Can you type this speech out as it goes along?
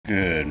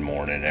Good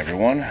morning,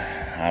 everyone.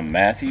 I'm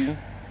Matthew,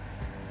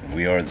 and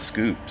we are the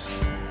Scoops.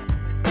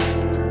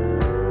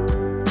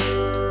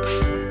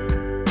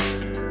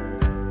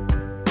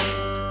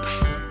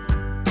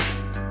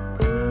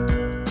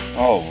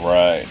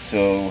 Alright,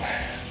 so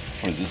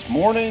for this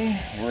morning,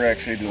 we're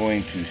actually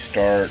going to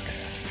start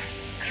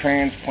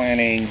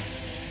transplanting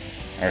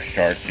our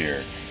starts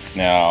here.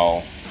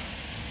 Now,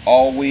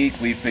 all week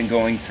we've been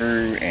going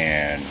through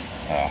and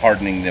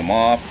hardening them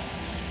off.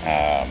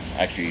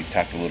 Actually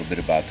talked a little bit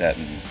about that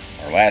in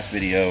our last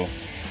video.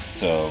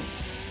 So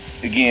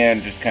again,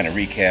 just kind of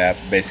recap,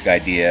 basic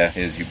idea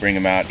is you bring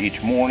them out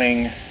each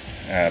morning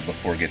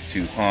before it gets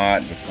too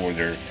hot, before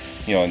they're,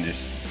 in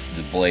just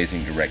the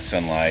blazing direct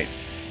sunlight,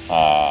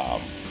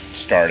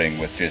 starting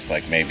with just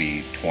like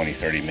maybe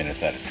 20-30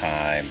 minutes at a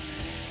time.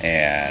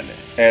 And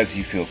as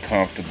you feel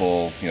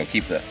comfortable,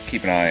 keep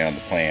an eye on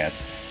the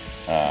plants,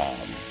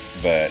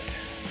 but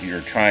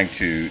you're trying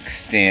to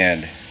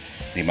extend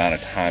the amount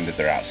of time that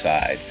they're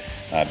outside,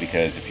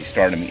 because if you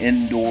start them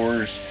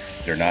indoors,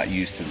 they're not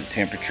used to the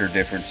temperature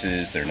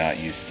differences, they're not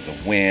used to the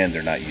wind,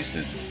 they're not used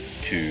to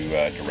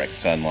direct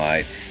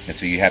sunlight, and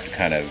so you have to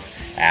kind of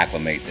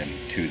acclimate them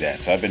to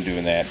that. So I've been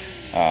doing that.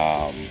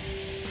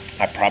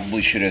 I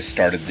probably should have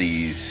started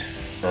these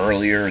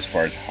earlier as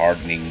far as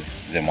hardening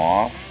them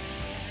off,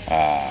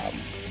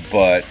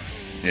 but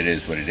it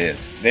is what it is.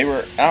 They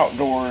were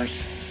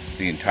outdoors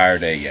the entire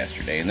day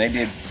yesterday, and they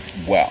did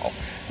well.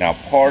 Now,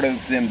 part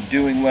of them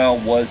doing well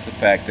was the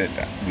fact that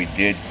we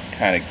did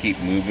kind of keep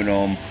moving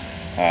them.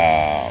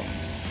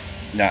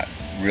 Not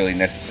really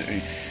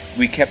necessarily.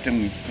 We kept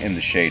them in the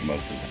shade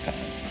most of the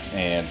time.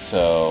 And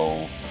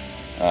so,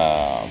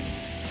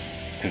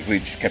 because we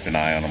just kept an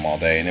eye on them all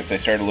day. And if they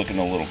started looking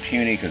a little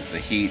puny because of the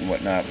heat and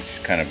whatnot, we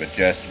just kind of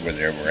adjusted where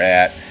they were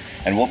at.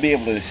 And we'll be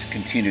able to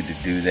continue to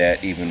do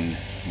that even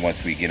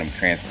once we get them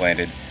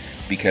transplanted,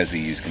 because we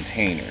use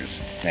containers.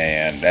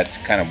 And that's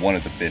kind of one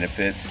of the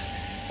benefits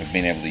of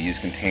being able to use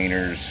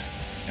containers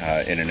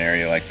in an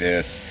area like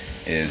this,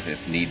 is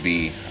if need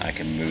be, I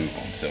can move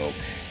them. So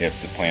if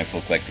the plants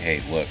look like,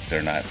 hey, look,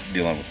 they're not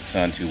dealing with the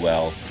sun too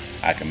well,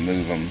 I can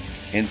move them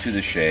into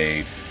the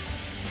shade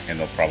and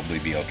they'll probably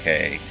be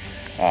okay.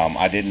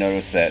 I did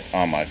notice that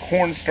on my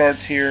corn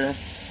starts here,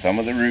 some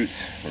of the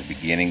roots were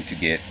beginning to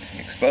get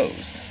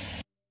exposed.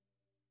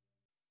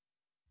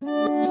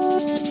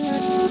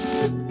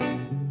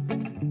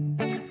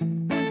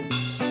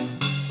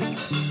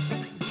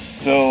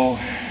 So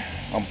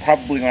I'm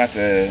probably going to have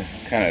to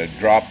kind of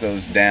drop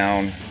those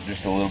down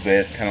just a little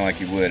bit, kind of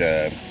like you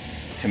would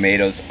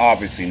tomatoes.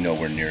 Obviously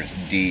nowhere near as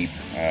deep.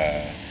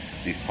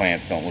 These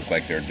plants don't look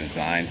like they're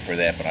designed for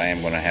that, but I am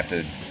going to have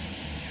to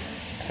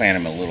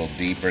plant them a little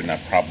deeper than I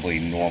probably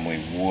normally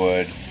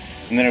would.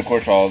 And then of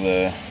course all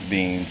the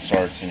bean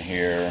starts in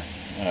here,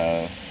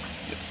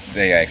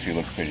 they actually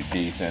look pretty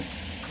decent.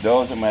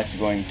 Those I'm actually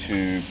going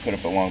to put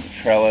up along the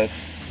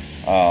trellis.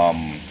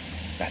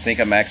 I think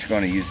I'm actually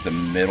going to use the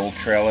middle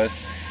trellis,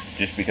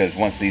 just because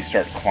once these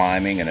start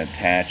climbing and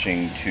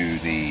attaching to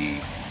the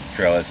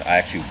trellis, I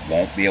actually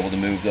won't be able to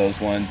move those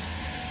ones.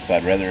 So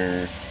I'd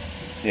rather,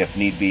 if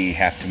need be,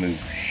 have to move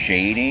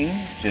shading,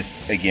 just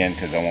again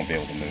because I won't be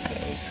able to move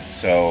those.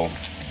 So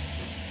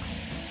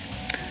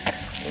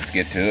let's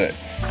get to it.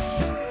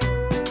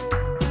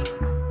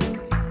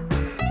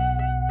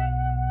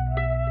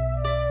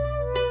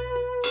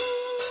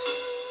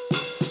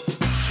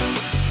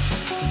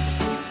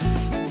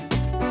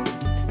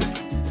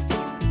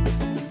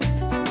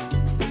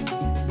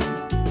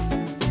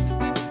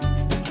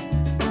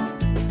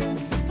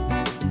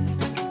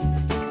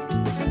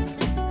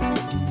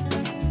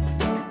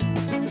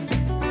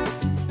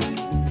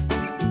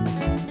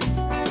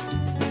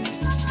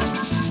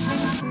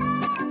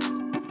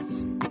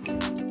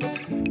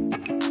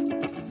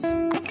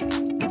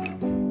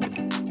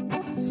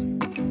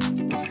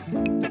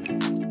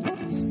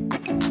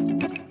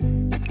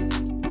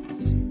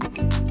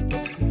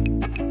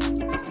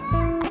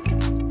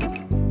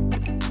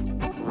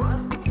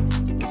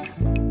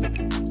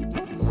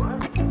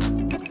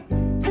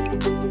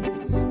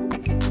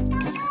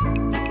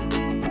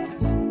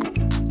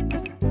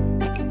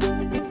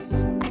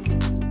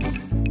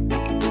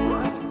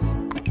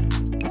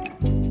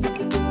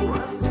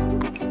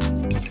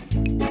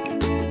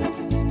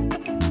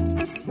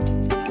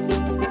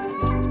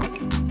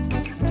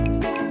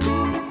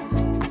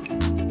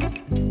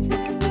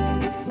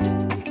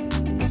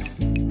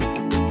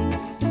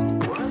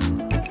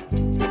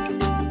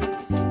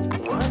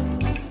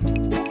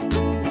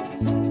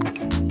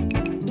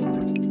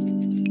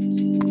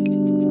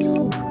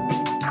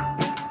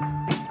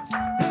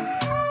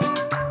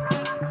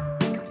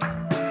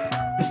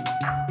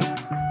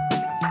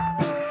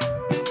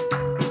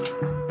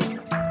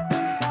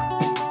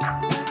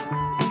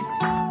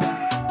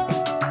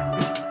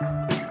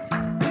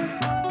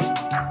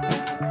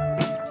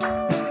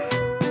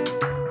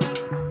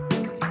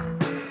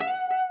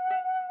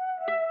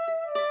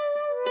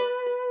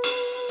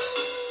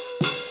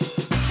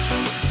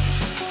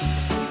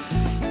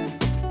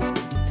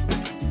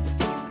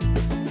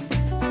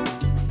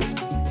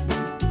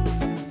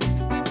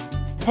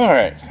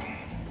 Alright,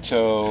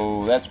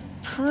 so that's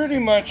pretty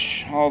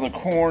much all the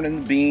corn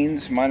and the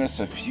beans, minus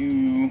a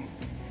few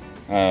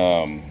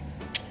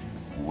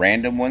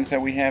random ones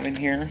that we have in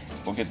here.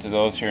 We'll get to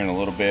those here in a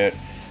little bit.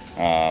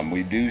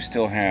 We do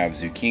still have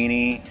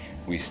zucchini,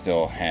 we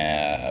still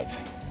have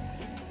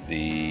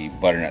the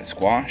butternut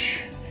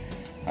squash,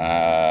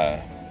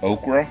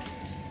 okra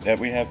that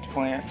we have to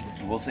plant.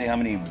 We'll see how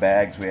many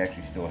bags we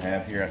actually still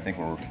have here. I think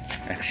we're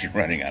actually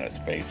running out of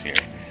space here.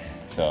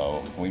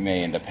 So we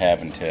may end up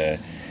having to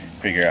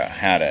figure out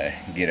how to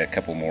get a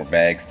couple more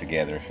bags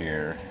together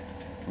here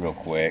real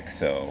quick.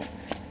 So,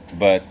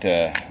 but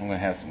I'm gonna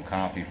have some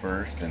coffee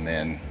first and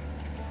then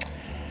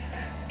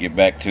get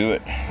back to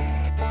it.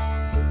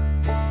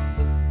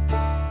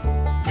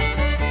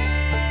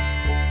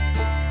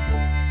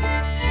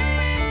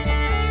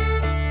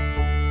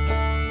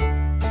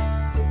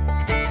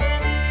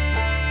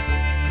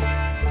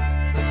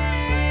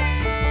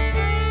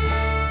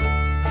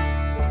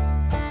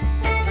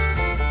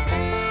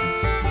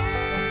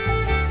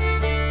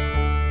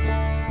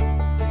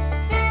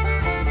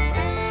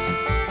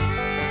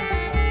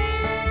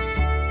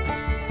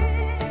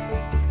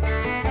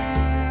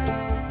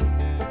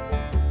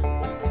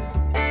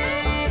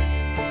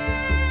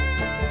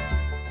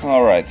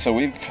 Alright, so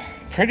we've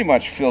pretty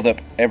much filled up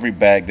every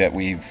bag that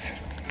we've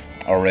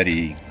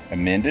already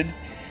amended,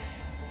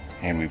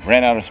 and we've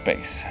ran out of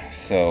space.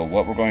 So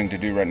what we're going to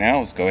do right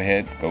now is go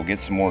ahead, go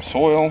get some more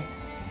soil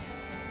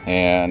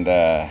and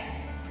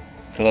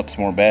fill up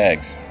some more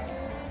bags.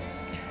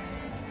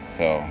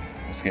 So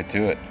let's get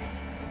to it.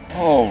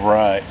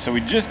 Alright, so we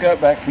just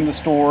got back from the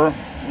store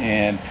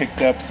and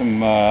picked up some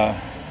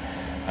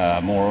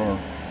more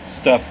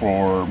stuff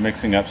for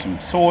mixing up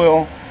some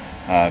soil.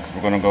 Because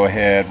we're going to go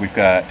ahead, we've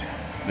got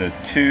the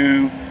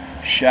 2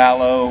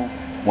 shallow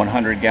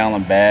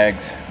 100-gallon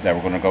bags that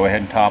we're going to go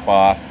ahead and top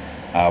off.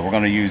 We're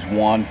going to use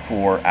one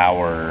for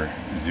our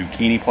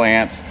zucchini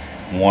plants,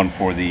 one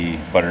for the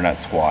butternut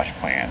squash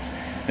plants.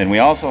 Then we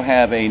also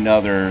have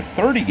another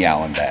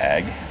 30-gallon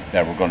bag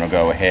that we're going to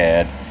go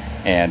ahead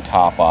and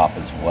top off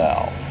as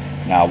well.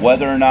 Now,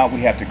 whether or not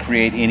we have to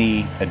create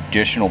any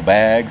additional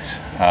bags,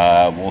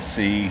 we'll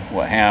see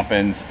what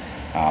happens.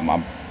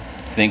 I'm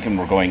thinking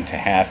we're going to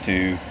have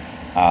to,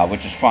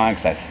 which is fine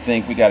because I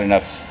think we got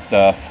enough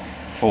stuff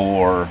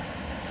for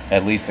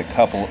at least a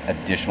couple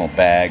additional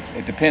bags.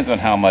 It depends on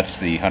how much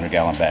the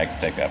 100-gallon bags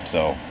take up,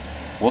 so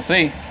we'll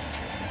see.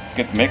 Let's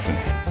get to mixing.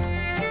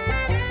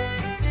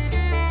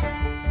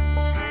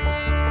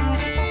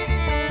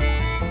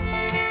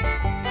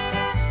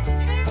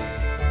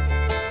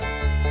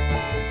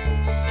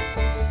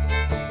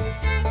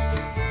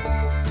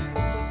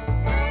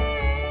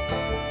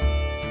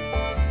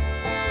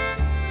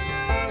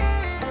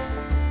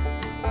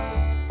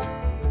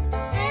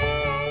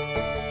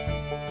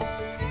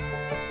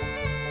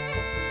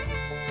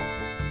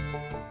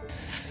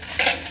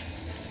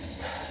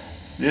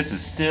 This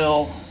is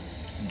still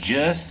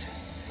just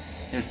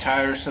as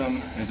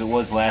tiresome as it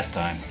was last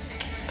time.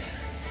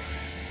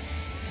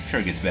 I'm sure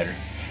it gets better.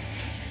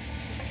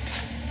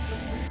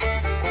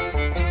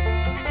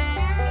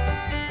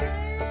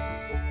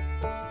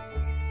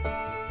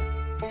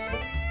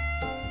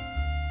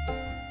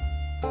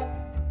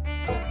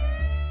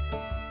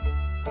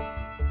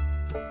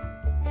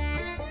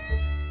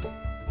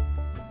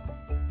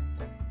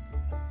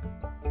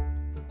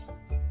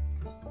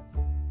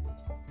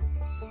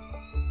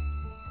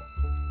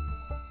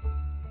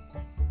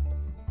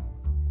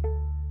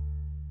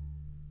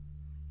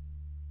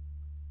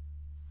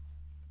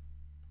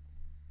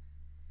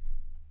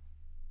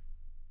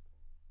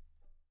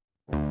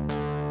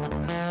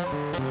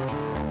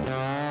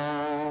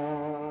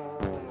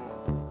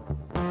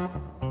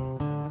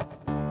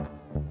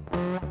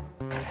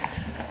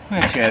 We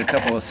actually had a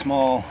couple of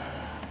small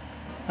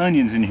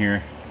onions in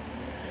here.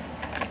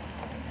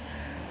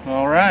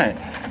 All right.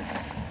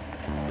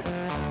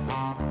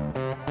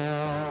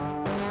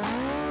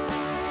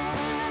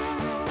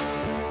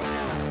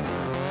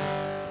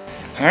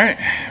 All right,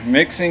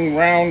 mixing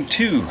round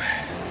 2.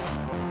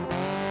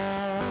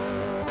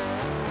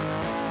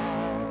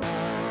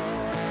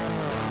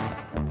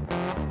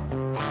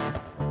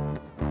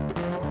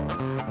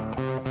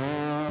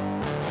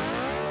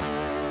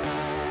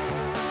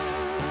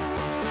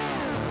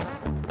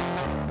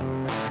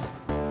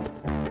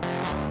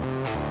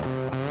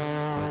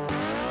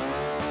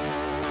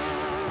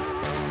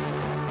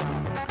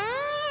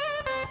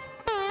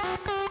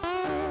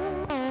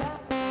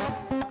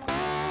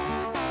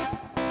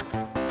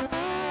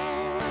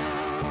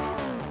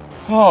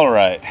 All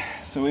right,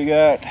 so we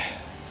got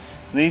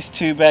these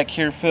 2 back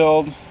here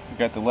filled. We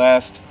got the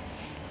last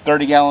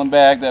 30-gallon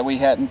bag that we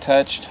hadn't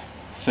touched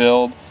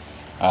filled.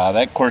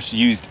 That of course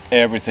used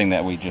everything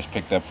that we just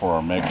picked up for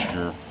our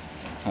mixture.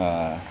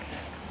 I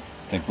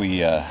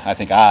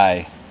think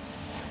I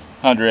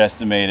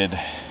underestimated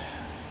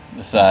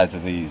the size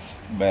of these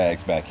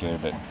bags back here,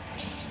 but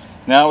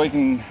now we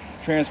can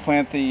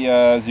transplant the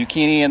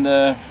zucchini and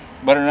the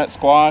butternut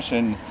squash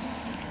and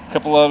a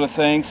couple other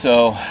things.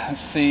 So let's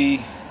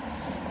see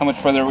how much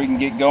further we can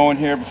get going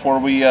here before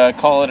we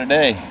call it a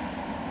day.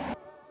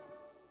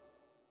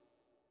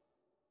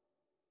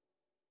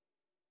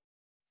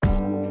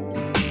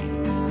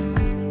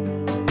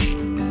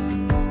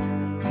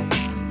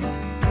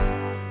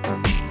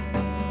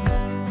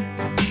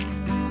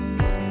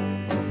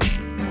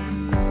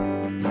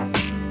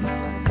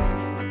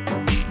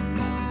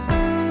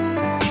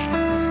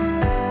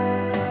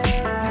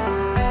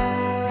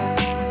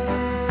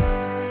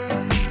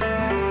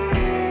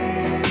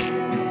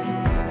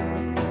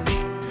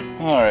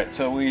 Alright,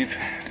 so we've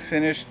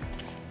finished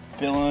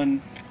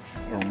filling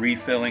or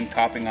refilling,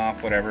 topping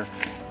off, whatever,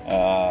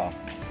 the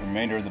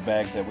remainder of the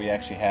bags that we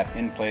actually have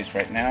in place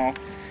right now.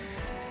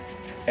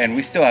 And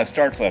we still have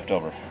starts left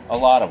over, a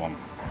lot of them.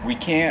 We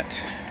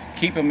can't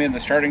keep them in the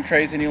starting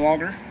trays any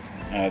longer.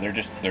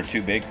 They're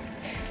too big.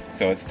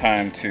 So it's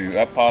time to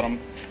up pot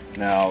them.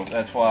 Now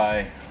that's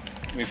why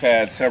we've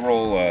had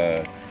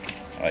several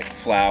like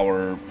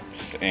flowers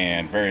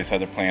and various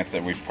other plants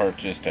that we've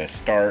purchased as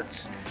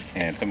starts.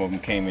 And some of them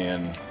came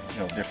in,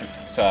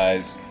 different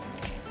size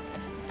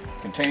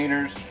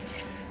containers,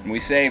 and we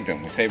saved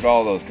them. We saved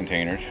all those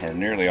containers, or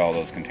nearly all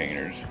those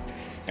containers,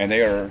 and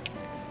they are,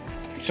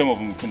 some of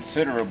them,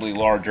 considerably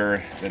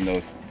larger than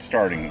those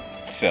starting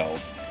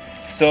cells.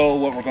 So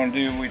what we're going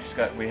to do,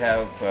 we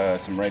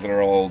have some regular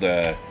old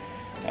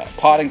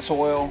potting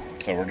soil,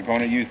 so we're going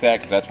to use that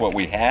because that's what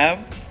we have.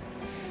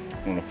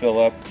 We're going to fill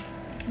up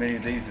as many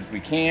of these as we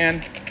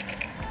can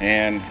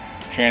and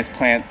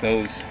transplant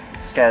those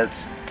starts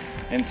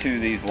into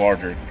these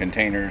larger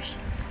containers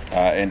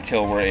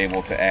until we're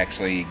able to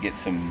actually get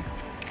some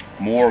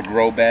more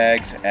grow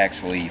bags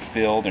actually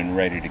filled and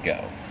ready to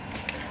go.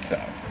 So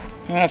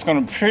that's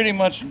going to pretty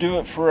much do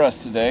it for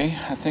us today.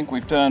 I think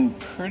we've done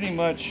pretty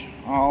much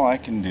all I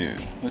can do.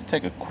 Let's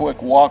take a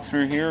quick walk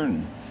through here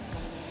and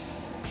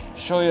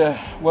show you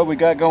what we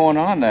got going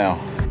on now.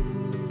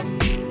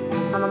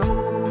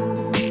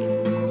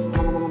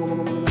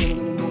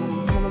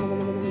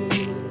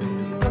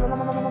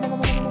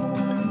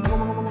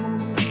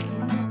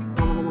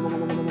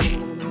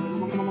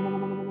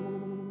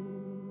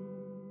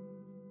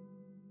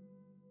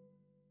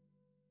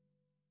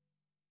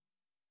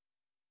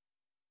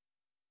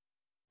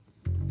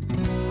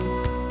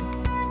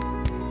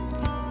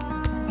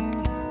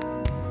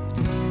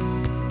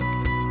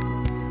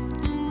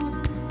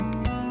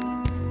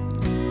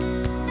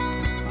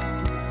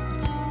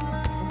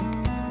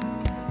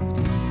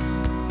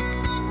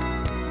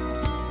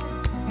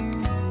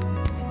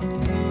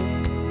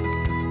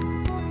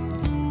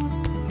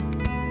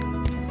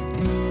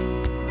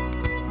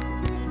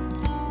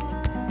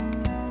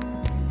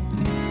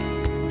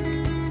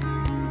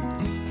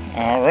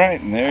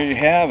 Alright, and there you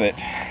have it.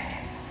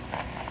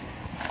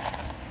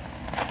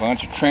 A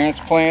bunch of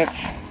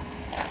transplants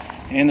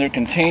in their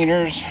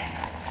containers.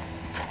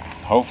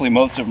 Hopefully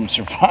most of them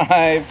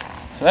survive.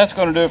 So that's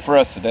going to do it for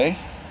us today.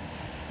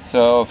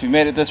 So if you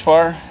made it this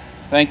far,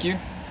 thank you.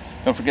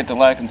 Don't forget to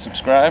like and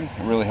subscribe.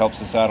 It really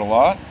helps us out a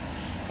lot.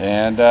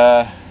 And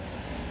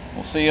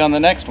we'll see you on the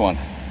next one.